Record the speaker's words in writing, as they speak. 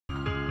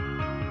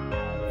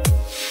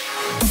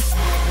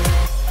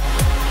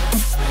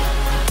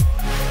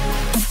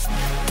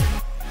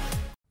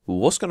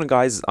What's going on,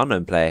 guys? It's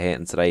Unknown Player here,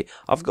 and today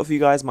I've got for you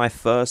guys my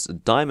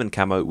first diamond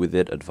camo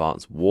within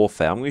Advanced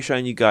Warfare. I'm going to be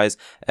showing you guys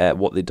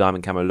what the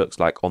diamond camo looks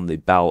like on the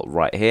BAL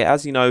right here.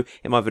 As you know,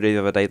 in my video the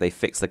other day, they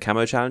fixed the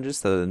camo challenges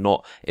so they're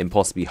not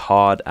impossibly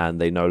hard and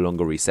they no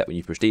longer reset when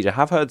you prestige. I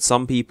have heard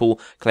some people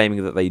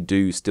claiming that they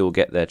do still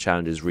get their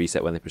challenges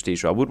reset when they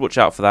prestige, so I would watch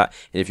out for that.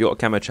 And if you've got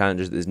a camo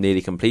challenge that is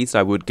nearly completed,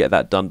 I would get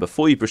that done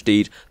before you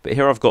prestige. But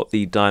here I've got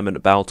the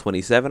diamond BAL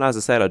 27. As I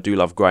said, I do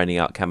love grinding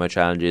out camo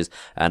challenges,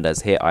 and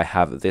as here I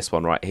have this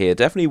one right here.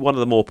 Definitely one of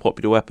the more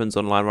popular weapons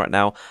online right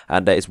now,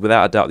 and it's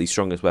without a doubt the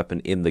strongest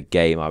weapon in the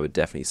game, I would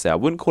definitely say. I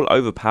wouldn't call it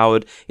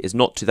overpowered. It's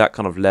not to that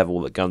kind of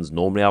level that guns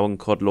normally are on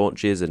COD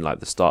launches and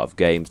like the start of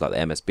games like the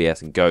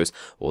MSBS and Ghost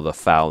or the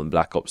FAL and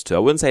Black Ops 2. I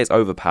wouldn't say it's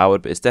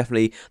overpowered, but it's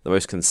definitely the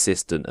most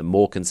consistent and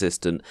more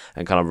consistent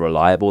and kind of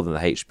reliable than the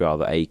HBR,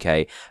 the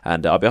AK.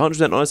 And I'll be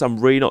 100% honest, I'm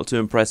really not too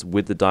impressed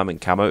with the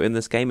diamond camo in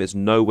this game. It's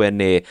nowhere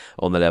near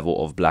on the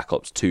level of Black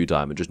Ops 2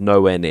 diamond, just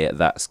nowhere near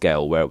that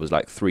scale where it was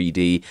like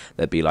 3D,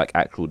 there'd be like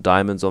actual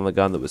diamonds on the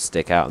gun that would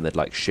stick out and they'd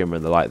like shimmer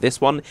in the light. This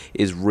one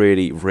is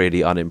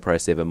really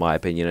unimpressive in my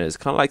opinion, and it's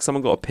kind of like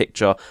someone got a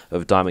picture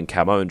of diamond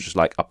camo and just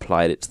like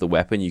applied it to the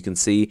weapon. You can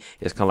see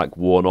it's kind of like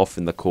worn off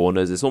in the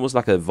corners. It's almost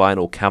like a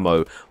vinyl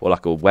camo or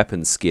like a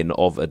weapon skin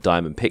of a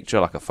diamond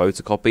picture, like a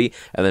photocopy,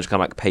 and then just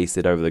kind of like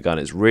pasted over the gun.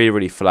 It's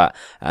really flat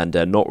and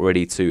not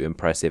really too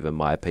impressive in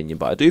my opinion,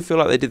 but I do feel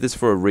like they did this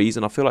for a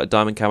reason. I feel like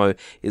diamond camo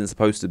isn't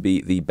supposed to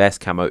be the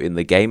best camo in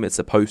the game. It's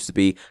supposed to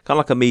be kind of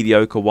like a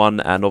mediocre one,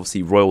 and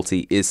obviously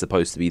royalty is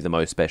supposed to be the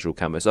most special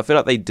camo. So I feel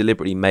like they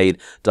deliberately made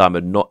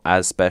diamond not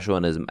as special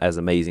and as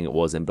amazing it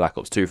was in Black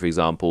Ops 2, for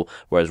example,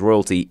 whereas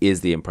royalty is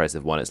the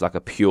impressive one. It's like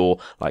a pure,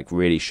 like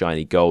really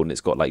shiny gold, and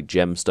it's got like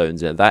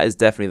gemstones in it. That is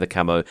definitely the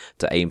camo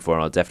to aim for,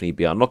 and I'll definitely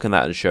be unlocking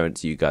that and showing it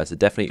to you guys. So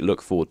definitely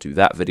look forward to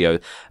that video.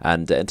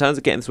 And in terms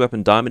of getting this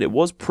weapon diamond, it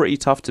was pretty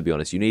tough, to be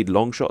honest. You need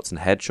long shots and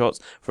headshots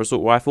for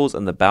assault rifles,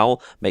 and the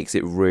BAL makes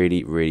it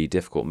really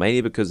difficult,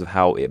 mainly because of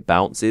how it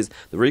bounces.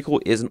 The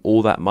recoil isn't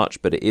all that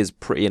much, but it is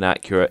pretty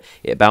inaccurate.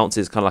 It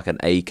bounces kind of like an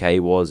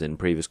AK was in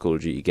previous Call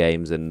of Duty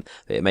games, and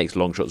it makes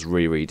long shots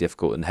really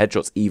difficult, and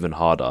headshots even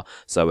harder.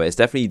 So it's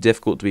definitely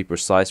difficult to be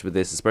precise with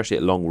this, especially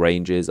at long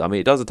ranges. I mean,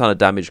 it does a ton of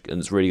damage and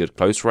it's really good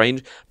close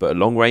range, but at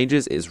long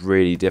ranges it's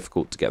really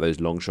difficult to get those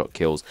long shot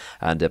kills.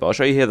 And but I'll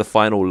show you here the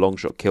final long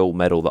shot kill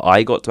medal that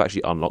I got to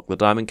actually unlock the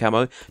diamond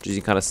camo, just so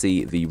you can kind of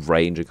see the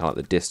range and kind of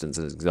the distance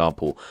as an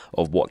example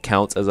of what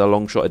counts as a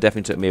long shot. It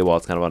definitely took me a while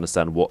to kind of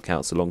understand what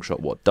counts a long shot,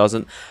 what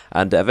doesn't,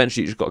 and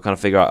eventually you just got to kind of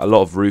figure out a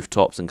lot of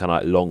rooftops and kind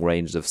of like long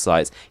ranges of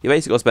sights. You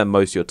basically got to spend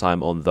most of your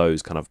time on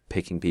those, kind of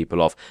picking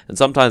people off, and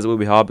sometimes it will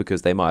be hard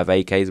because they might have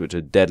AKs which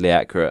are deadly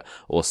accurate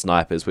or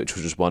snipers which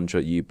will just one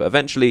shot you, but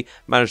eventually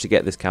managed to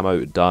get this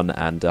camo done,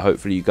 and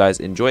hopefully you guys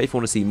enjoy it. If you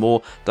want to see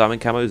more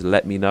diamond camos,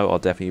 let me know. I'll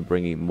definitely be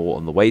bringing more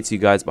on the way to you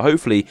guys, but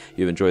hopefully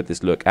you've enjoyed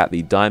this look at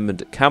the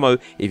diamond camo.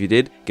 If you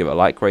did, give it a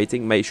like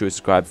rating, make sure you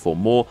subscribe for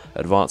more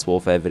Advanced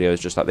Warfare videos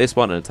just like this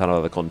one and a ton of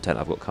other content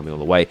I've got coming on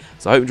the way.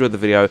 So I hope you enjoyed the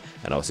video,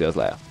 and I'll see you guys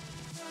later.